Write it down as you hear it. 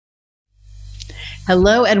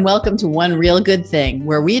Hello and welcome to One Real Good Thing,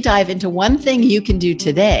 where we dive into one thing you can do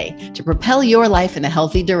today to propel your life in a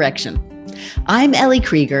healthy direction. I'm Ellie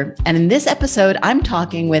Krieger, and in this episode, I'm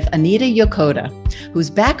talking with Anita Yokota,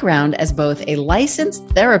 whose background as both a licensed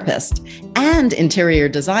therapist and interior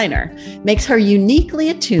designer makes her uniquely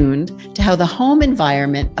attuned to how the home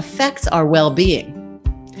environment affects our well-being.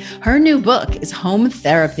 Her new book is Home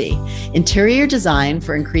Therapy, Interior Design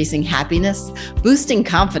for Increasing Happiness, Boosting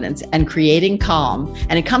Confidence, and Creating Calm,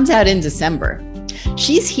 and it comes out in December.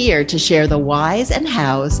 She's here to share the whys and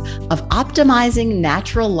hows of optimizing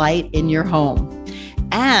natural light in your home.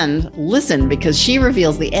 And listen, because she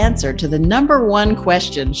reveals the answer to the number one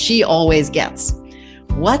question she always gets.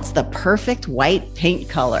 What's the perfect white paint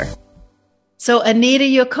color? So Anita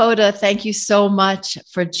Yokota, thank you so much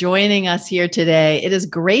for joining us here today. It is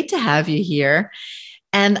great to have you here.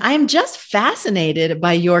 And I'm just fascinated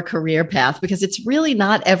by your career path because it's really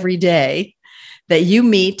not every day that you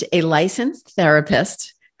meet a licensed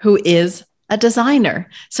therapist who is a designer.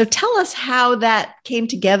 So tell us how that came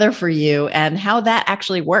together for you and how that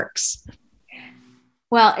actually works.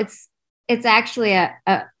 Well, it's actually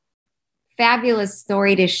a fabulous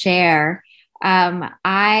story to share.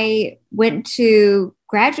 I went to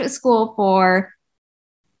graduate school for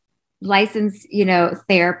licensed,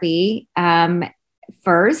 therapy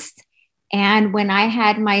first. And when I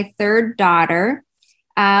had my third daughter,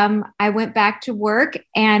 I went back to work.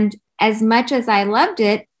 And as much as I loved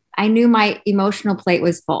it, I knew my emotional plate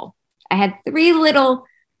was full. I had 3 little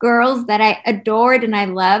girls that I adored and I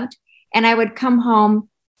loved. And I would come home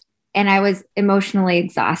and I was emotionally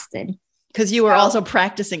exhausted. Because you were also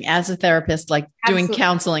practicing as a therapist, like Absolutely. Doing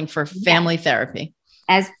counseling for family therapy.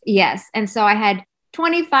 Yes. And so I had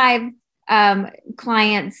 25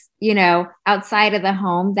 clients, outside of the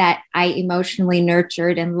home that I emotionally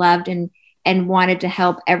nurtured and loved and wanted to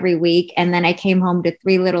help every week. And then I came home to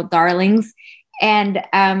 3 little darlings. And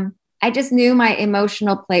I just knew my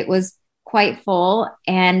emotional plate was quite full.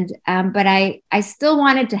 And but I still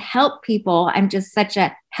wanted to help people. I'm just such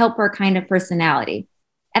a helper kind of personality.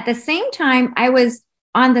 At the same time, I was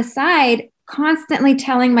on the side constantly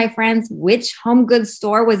telling my friends which home goods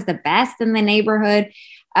store was the best in the neighborhood,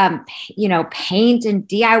 paint and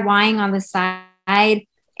DIYing on the side.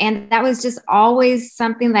 And that was just always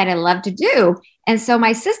something that I loved to do. And so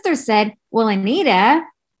my sister said, well, Anita,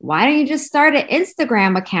 why don't you just start an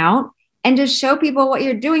Instagram account and just show people what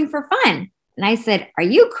you're doing for fun? And I said, are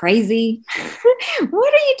you crazy?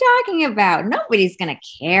 What are you talking about? Nobody's going to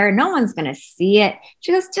care. No one's going to see it.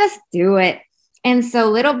 Just do it. And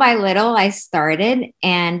so little by little, I started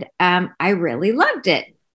and I really loved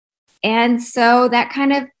it. And so that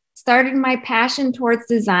kind of started my passion towards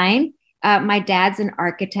design. My dad's an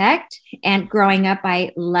architect, and growing up,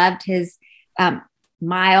 I loved his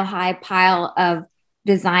mile-high pile of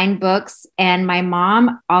design books. And my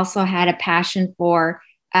mom also had a passion for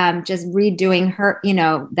just redoing her,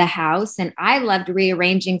 the house. And I loved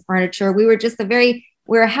rearranging furniture. We were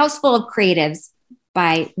we're a house full of creatives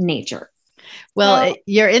by nature. Well,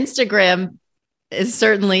 your Instagram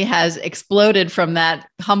certainly has exploded from that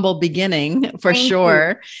humble beginning for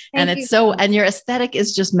sure. And and your aesthetic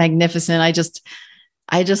is just magnificent.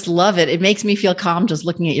 I just love it. It makes me feel calm just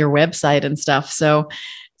looking at your website and stuff.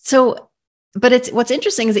 But what's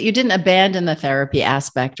interesting is that you didn't abandon the therapy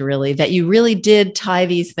aspect, really, that you really did tie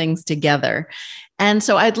these things together. And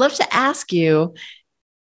so I'd love to ask you,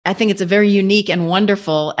 I think it's a very unique and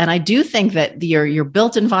wonderful, and I do think that your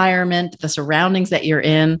built environment, the surroundings that you're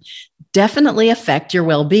in, definitely affect your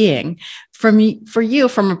well-being. For you,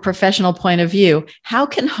 from a professional point of view, how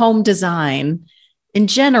can home design in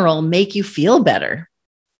general make you feel better?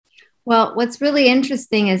 Well, what's really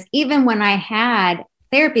interesting is even when I had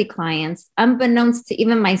therapy clients, unbeknownst to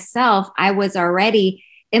even myself, I was already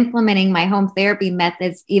implementing my home therapy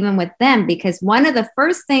methods even with them, because one of the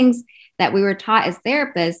first things that we were taught as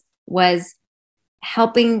therapists was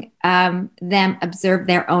helping them observe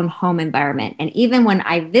their own home environment. And even when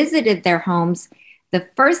I visited their homes, the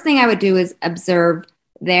first thing I would do is observe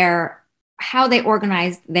how they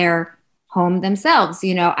organized their home themselves.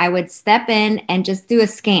 I would step in and just do a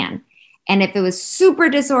scan. And if it was super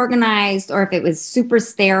disorganized or if it was super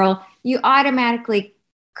sterile, you automatically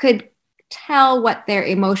could tell what their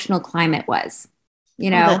emotional climate was,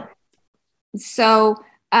 Okay. So,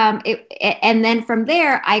 and then from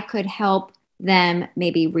there, I could help them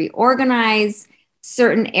maybe reorganize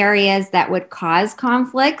certain areas that would cause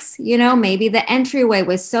conflicts. Maybe the entryway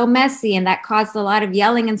was so messy and that caused a lot of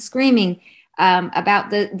yelling and screaming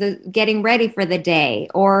about the getting ready for the day.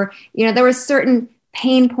 Or, there were certain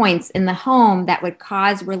pain points in the home that would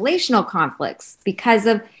cause relational conflicts because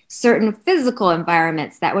of certain physical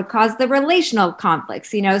environments that would cause the relational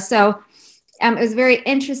conflicts, So it was very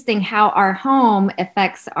interesting how our home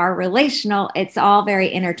affects our relational. It's all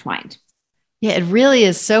very intertwined. Yeah, it really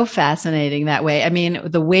is so fascinating that way. I mean,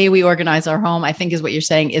 the way we organize our home, I think is what you're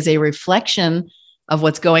saying, is a reflection of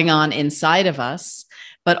what's going on inside of us,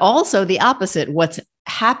 but also the opposite. What's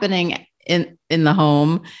happening in the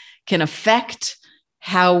home can affect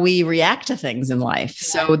how we react to things in life.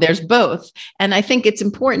 So there's both. And I think it's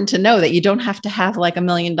important to know that you don't have to have like $1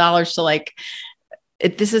 million to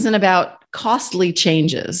this isn't about costly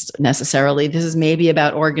changes necessarily. This is maybe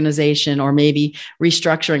about organization or maybe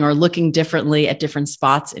restructuring or looking differently at different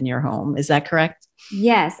spots in your home. Is that correct?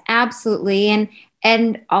 Yes, absolutely.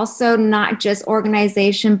 And also not just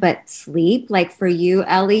organization, but sleep. Like for you,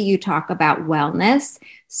 Ellie, you talk about wellness.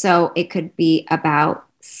 So it could be about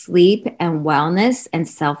sleep and wellness and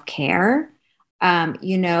self-care.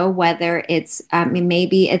 Whether it's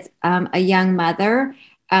maybe it's a young mother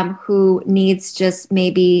who needs just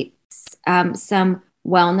maybe some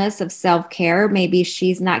wellness of self-care. Maybe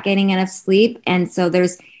she's not getting enough sleep. And so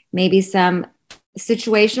there's maybe some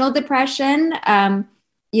situational depression,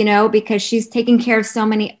 because she's taking care of so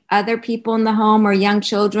many other people in the home or young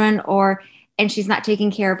children, and she's not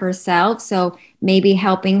taking care of herself. So maybe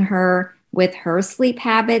helping her with her sleep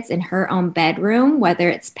habits in her own bedroom, whether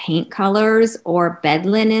it's paint colors or bed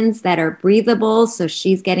linens that are breathable. So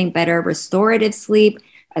she's getting better restorative sleep,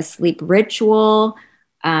 a sleep ritual,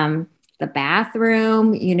 the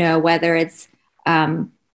bathroom, whether it's,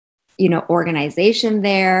 organization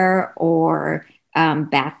there or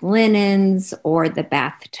bath linens or the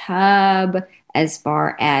bathtub, as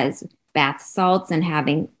far as bath salts and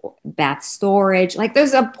having bath storage. Like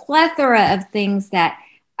there's a plethora of things that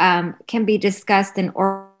can be discussed and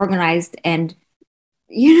organized and,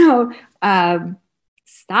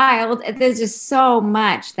 styled. There's just so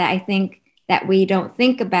much that I think that we don't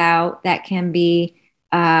think about that can be,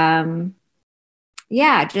 just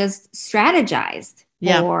strategized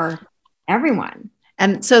for everyone.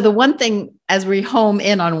 And so the one thing, as we home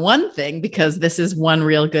in on one thing, because this is one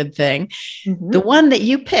real good thing, the one that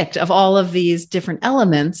you picked of all of these different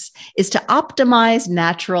elements is to optimize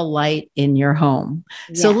natural light in your home.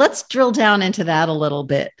 Yeah. So let's drill down into that a little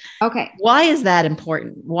bit. Okay. Why is that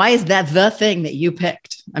important? Why is that the thing that you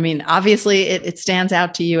picked? I mean, obviously it stands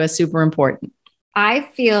out to you as super important. I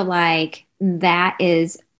feel like that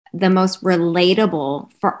is the most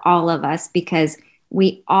relatable for all of us because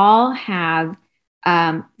we all have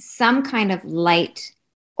some kind of light,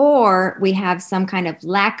 or we have some kind of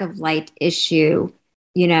lack of light issue,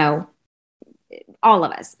 all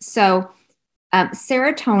of us. So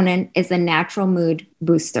serotonin is a natural mood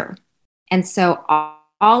booster. And so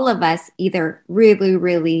all of us either really,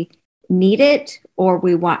 really need it or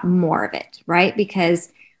we want more of it, right?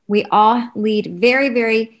 Because we all lead very,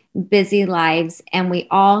 very busy lives and we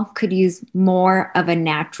all could use more of a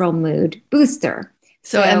natural mood booster.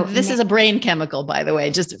 So and this is a brain chemical, by the way,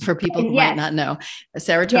 just for people who might not know.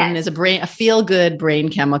 Serotonin is a feel-good brain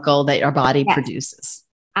chemical that our body produces.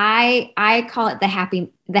 I call it the happy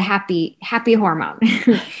hormone.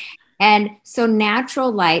 And so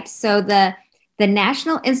natural light. So the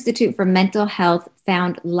National Institute for Mental Health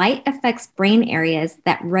found light affects brain areas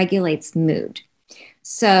that regulates mood.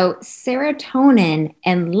 So serotonin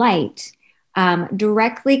and light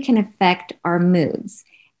directly can affect our moods.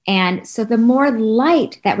 And so the more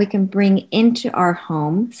light that we can bring into our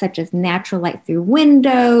home, such as natural light through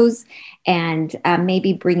windows and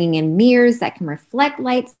maybe bringing in mirrors that can reflect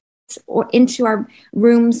lights or into our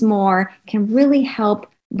rooms more, can really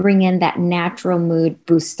help bring in that natural mood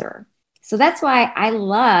booster. So that's why I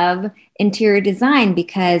love interior design,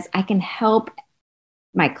 because I can help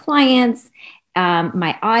my clients,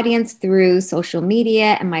 my audience through social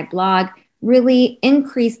media and my blog really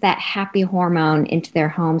increase that happy hormone into their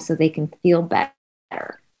home so they can feel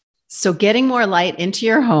better. So getting more light into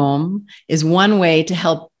your home is one way to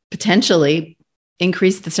help potentially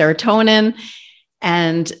increase the serotonin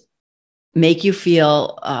and make you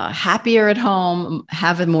feel happier at home,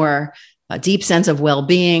 have a more deep sense of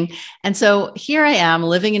well-being. And so here I am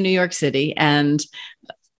living in New York City, and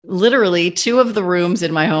literally 2 of the rooms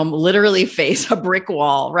in my home literally face a brick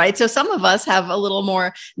wall, right? So some of us have a little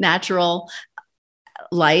more natural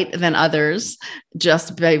light than others,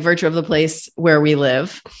 just by virtue of the place where we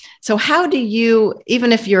live. So how do you,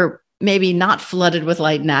 even if you're maybe not flooded with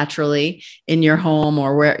light naturally in your home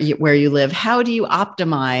or where you live, how do you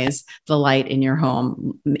optimize the light in your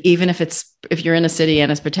home, even if you're in a city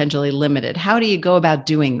and it's potentially limited? How do you go about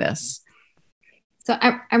doing this? So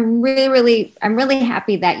I'm really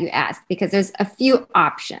happy that you asked because there's a few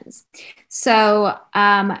options. So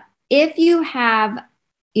if you have,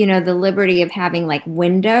 the liberty of having like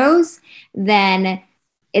windows, then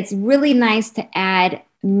it's really nice to add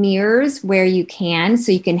mirrors where you can.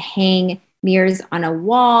 So you can hang mirrors on a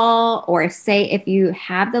wall, or say if you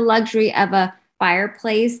have the luxury of a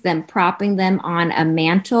fireplace, then propping them on a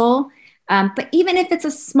mantle. But even if it's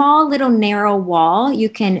a small little narrow wall, you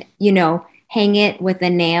can, hang it with a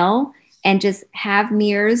nail and just have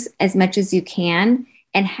mirrors as much as you can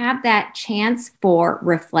and have that chance for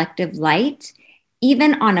reflective light.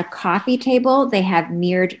 Even on a coffee table, they have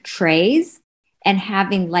mirrored trays, and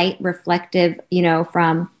having light reflective,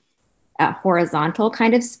 from a horizontal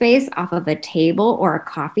kind of space off of a table or a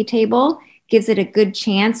coffee table gives it a good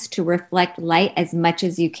chance to reflect light as much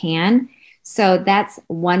as you can. So that's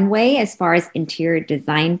one way as far as interior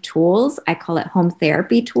design tools. I call it home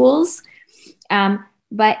therapy tools.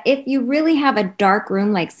 But if you really have a dark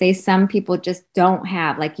room, like say some people just don't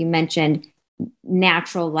have, like you mentioned,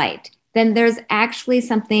 natural light, then there's actually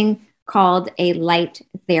something called a light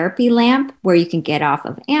therapy lamp where you can get off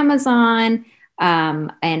of Amazon,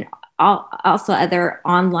 and also other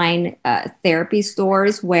online therapy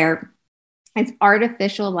stores where it's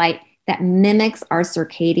artificial light that mimics our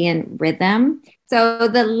circadian rhythm. So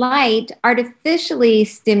the light artificially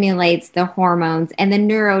stimulates the hormones and the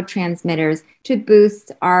neurotransmitters to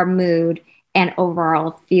boost our mood and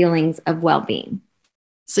overall feelings of well-being.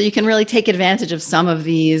 So you can really take advantage of some of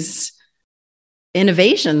these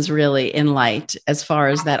innovations really in light as far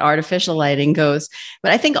as that artificial lighting goes.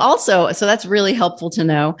 But I think also, so that's really helpful to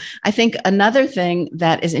know. I think another thing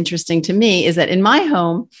that is interesting to me is that in my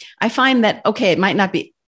home, I find that, okay, it might not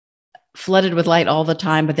be flooded with light all the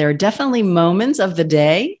time, but there are definitely moments of the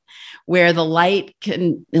day where the light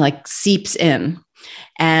can like seeps in.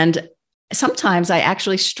 And sometimes I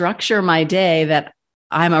actually structure my day that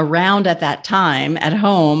I'm around at that time at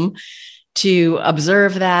home to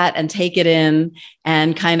observe that and take it in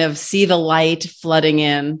and kind of see the light flooding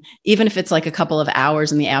in, even if it's like a couple of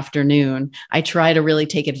hours in the afternoon. I try to really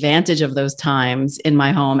take advantage of those times in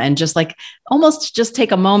my home and just like almost just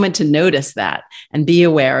take a moment to notice that and be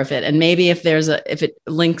aware of it. And maybe if it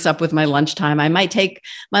links up with my lunchtime, I might take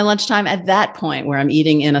my lunchtime at that point where I'm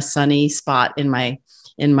eating in a sunny spot in my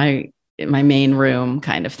main room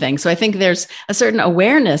kind of thing. So I think there's a certain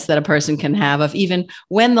awareness that a person can have of even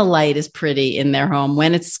when the light is pretty in their home,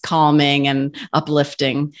 when it's calming and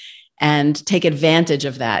uplifting, and take advantage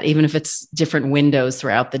of that, even if it's different windows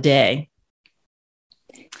throughout the day.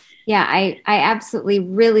 Yeah, I absolutely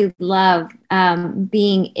really love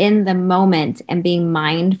being in the moment and being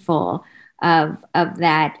mindful of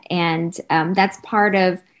that. And that's part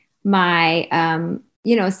of my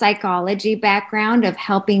psychology background of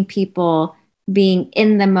helping people being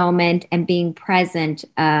in the moment and being present.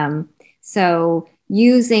 So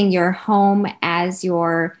using your home as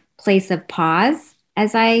your place of pause,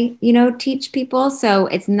 as I, teach people. So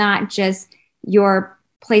it's not just your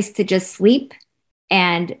place to just sleep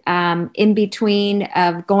and in between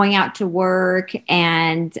of going out to work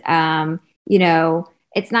and,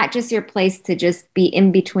 it's not just your place to just be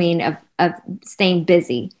in between of staying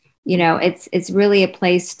busy. It's really a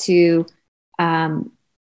place to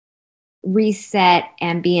reset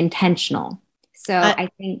and be intentional. So I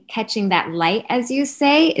think catching that light, as you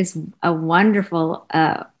say, is a wonderful,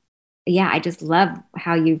 I just love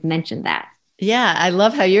how you've mentioned that. Yeah, I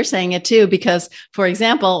love how you're saying it too, because for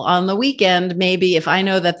example, on the weekend, maybe if I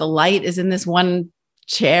know that the light is in this one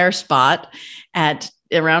chair spot at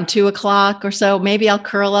around 2:00 or so, maybe I'll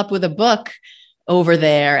curl up with a book over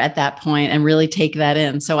there at that point and really take that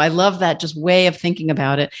in. So I love that just way of thinking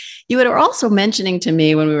about it. You were also mentioning to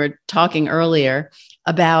me when we were talking earlier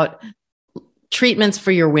about treatments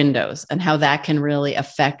for your windows and how that can really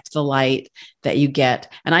affect the light that you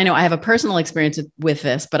get. And I know I have a personal experience with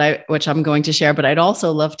this, which I'm going to share, but I'd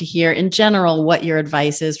also love to hear in general what your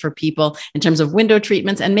advice is for people in terms of window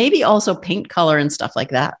treatments and maybe also paint color and stuff like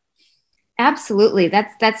that. Absolutely.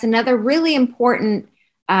 That's another really important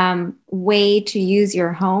way to use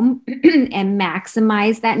your home and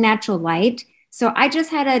maximize that natural light. So I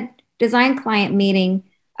just had a design client meeting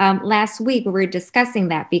last week where we were discussing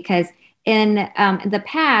that because in the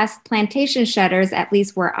past, plantation shutters, at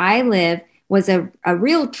least where I live, was a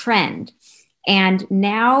real trend. And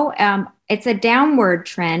now it's a downward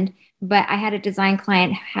trend. But I had a design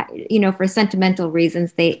client, for sentimental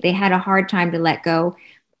reasons, they had a hard time to let go.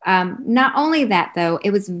 Not only that, though,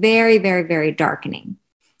 it was very, very, very darkening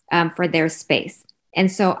for their space.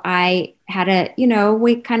 And so I had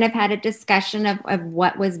we kind of had a discussion of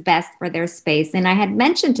what was best for their space. And I had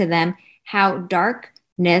mentioned to them, how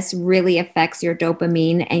darkness really affects your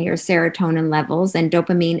dopamine and your serotonin levels. And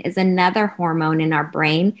dopamine is another hormone in our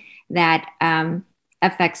brain that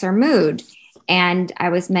affects our mood. And I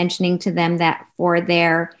was mentioning to them that for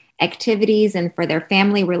their activities and for their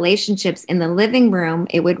family relationships in the living room,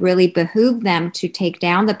 it would really behoove them to take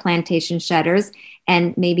down the plantation shutters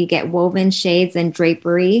and maybe get woven shades and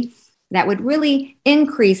drapery that would really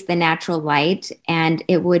increase the natural light. And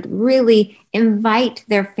it would really invite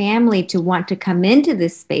their family to want to come into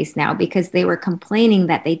this space now, because they were complaining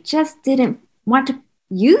that they just didn't want to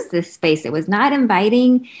use this space. It was not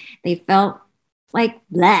inviting. They felt like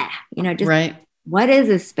blah, just right. What is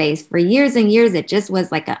this space? For years and years, it just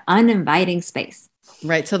was like an uninviting space.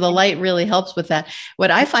 Right. So the light really helps with that. What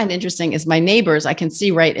I find interesting is my neighbors, I can see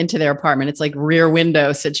right into their apartment. It's like rear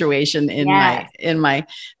window situation in my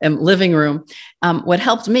living room. What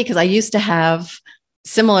helped me, because I used to have,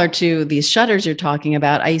 similar to these shutters you're talking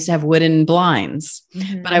about, I used to have wooden blinds,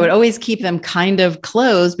 but I would always keep them kind of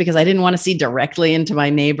closed because I didn't want to see directly into my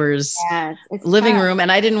neighbor's living room.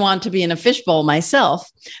 And I didn't want to be in a fishbowl myself.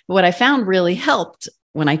 But what I found really helped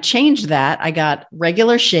when I changed that, I got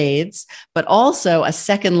regular shades, but also a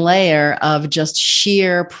second layer of just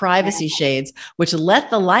sheer privacy shades, which let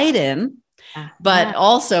the light in, but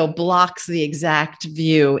also blocks the exact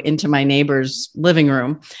view into my neighbor's living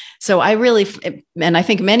room. So and I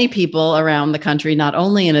think many people around the country, not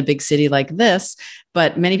only in a big city like this,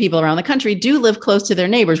 but many people around the country do live close to their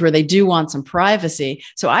neighbors where they do want some privacy.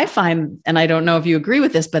 So I find, and I don't know if you agree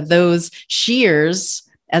with this, but those sheers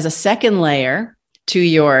as a second layer to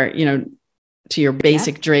your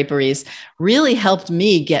basic draperies really helped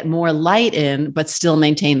me get more light in, but still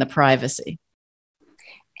maintain the privacy.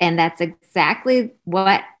 And that's exactly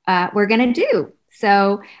what we're going to do.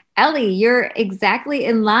 So, Ellie, you're exactly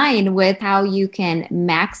in line with how you can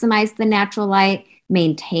maximize the natural light,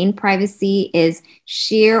 maintain privacy, is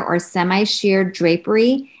sheer or semi-sheer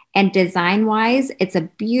drapery. And design-wise, it's a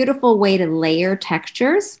beautiful way to layer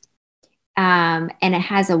textures. And it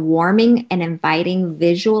has a warming and inviting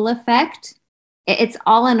visual effect. It's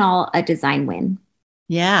all in all a design win.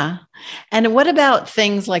 Yeah. And what about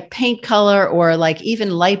things like paint color or like even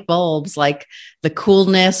light bulbs, like the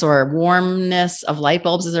coolness or warmness of light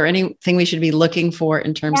bulbs? Is there anything we should be looking for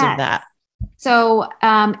in terms of that? So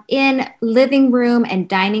in living room and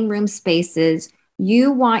dining room spaces,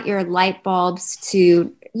 you want your light bulbs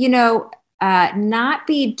to, not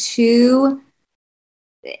be too...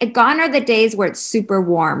 Gone are the days where it's super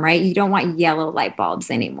warm, right? You don't want yellow light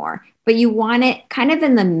bulbs anymore, but you want it kind of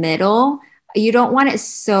in the middle. You don't want it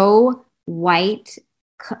so white,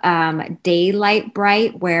 daylight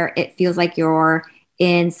bright, where it feels like you're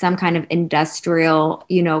in some kind of industrial,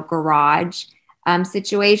 garage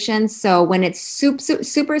situation. So when it's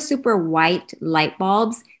super, super white light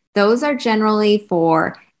bulbs, those are generally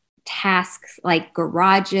for tasks like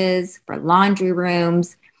garages, for laundry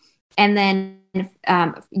rooms. And then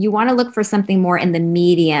you want to look for something more in the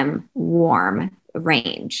medium warm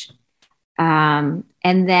range. And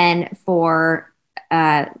then for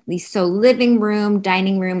living room,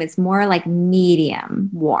 dining room, it's more like medium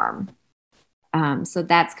warm. So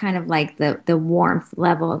that's kind of like the warmth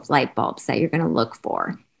level of light bulbs that you're going to look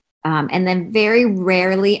for. And then very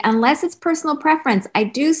rarely, unless it's personal preference, I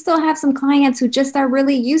do still have some clients who just are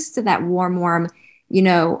really used to that warm,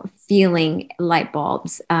 feeling light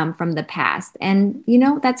bulbs from the past. And,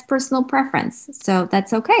 that's personal preference. So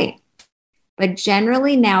that's okay. But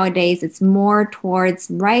generally nowadays, it's more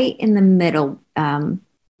towards right in the middle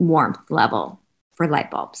warmth level for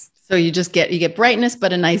light bulbs. So you get brightness,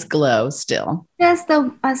 but a nice glow still. Just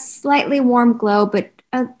a slightly warm glow, but,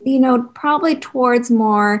 probably towards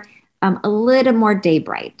more, a little more day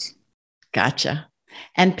bright. Gotcha.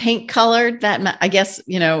 And paint colored, that I guess,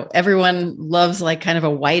 everyone loves like kind of a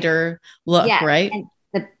whiter look, right? And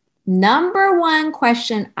the number one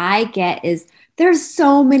question I get is, there's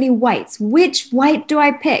so many whites. Which white do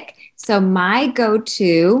I pick? So my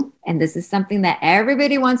go-to, and this is something that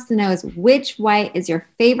everybody wants to know, is which white is your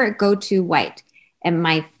favorite go-to white? And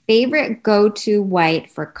my favorite go-to white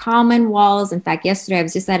for common walls, in fact, yesterday I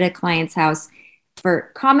was just at a client's house,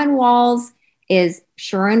 for common walls is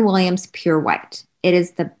Sherwin-Williams Pure White. It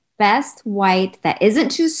is the best white that isn't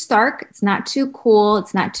too stark. It's not too cool.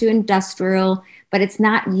 It's not too industrial, but it's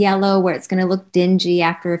not yellow where it's going to look dingy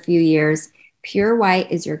after a few years. Pure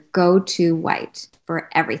White is your go-to white for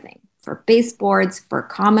everything, for baseboards, for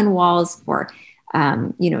common walls, for,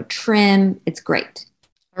 trim. It's great.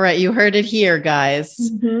 All right. You heard it here,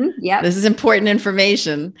 guys. Yeah. This is important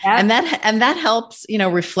information. Yep. And that helps,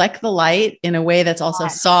 reflect the light in a way that's also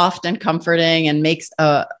soft and comforting and makes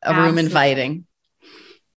a room inviting.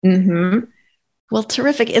 Mm-hmm. Well,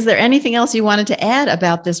 terrific. Is there anything else you wanted to add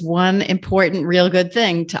about this one important, real good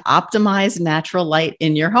thing to optimize natural light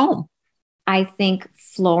in your home? I think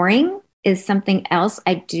flooring is something else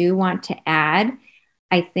I do want to add.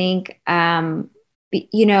 I think, I'm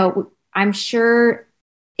sure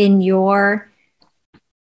in your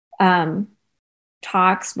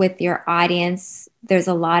talks with your audience, there's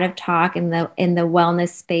a lot of talk in the wellness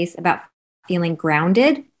space about feeling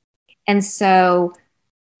grounded. And so,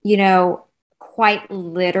 quite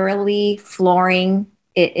literally, flooring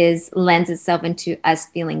lends itself into us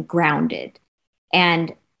feeling grounded.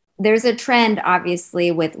 And there's a trend,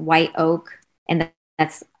 obviously, with white oak, and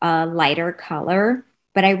that's a lighter color.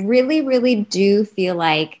 But I really, really do feel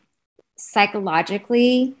like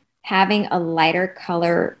psychologically, having a lighter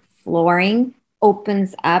color flooring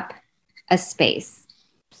opens up a space.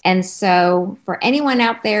 And so for anyone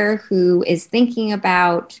out there who is thinking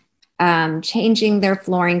about changing their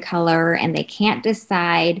flooring color and they can't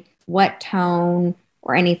decide what tone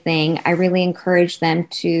or anything, I really encourage them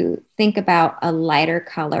to think about a lighter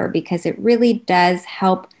color, because it really does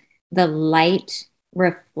help the light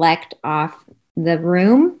reflect off the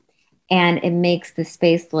room, and it makes the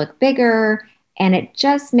space look bigger, and it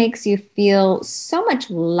just makes you feel so much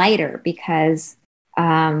lighter because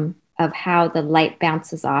of how the light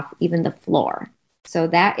bounces off even the floor. So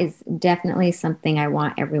that is definitely something I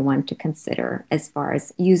want everyone to consider as far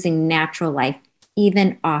as using natural light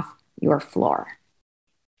even off your floor.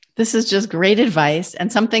 This is just great advice,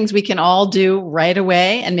 and some things we can all do right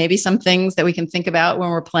away, and maybe some things that we can think about when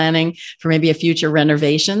we're planning for maybe a future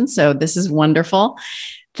renovation. So this is wonderful.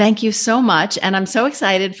 Thank you so much. And I'm so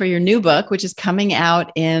excited for your new book, which is coming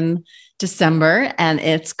out in December, and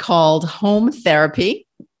it's called Home Therapy,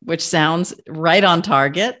 which sounds right on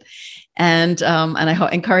target. And I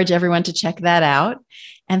encourage everyone to check that out.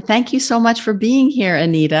 And thank you so much for being here,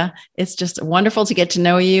 Anita. It's just wonderful to get to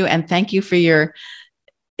know you. And thank you for your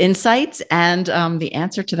insights and the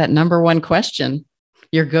answer to that number one question,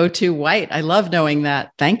 your go-to white. I love knowing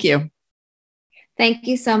that. Thank you. Thank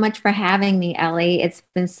you so much for having me, Ellie. It's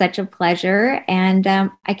been such a pleasure, and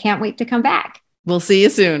I can't wait to come back. We'll see you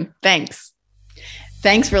soon. Thanks.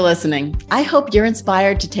 Thanks for listening. I hope you're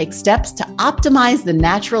inspired to take steps to optimize the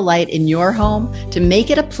natural light in your home to make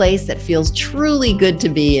it a place that feels truly good to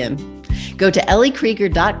be in. Go to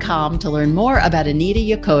elliekrieger.com to learn more about Anita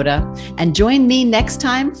Yokota, and join me next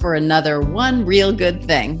time for another One Real Good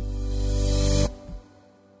Thing.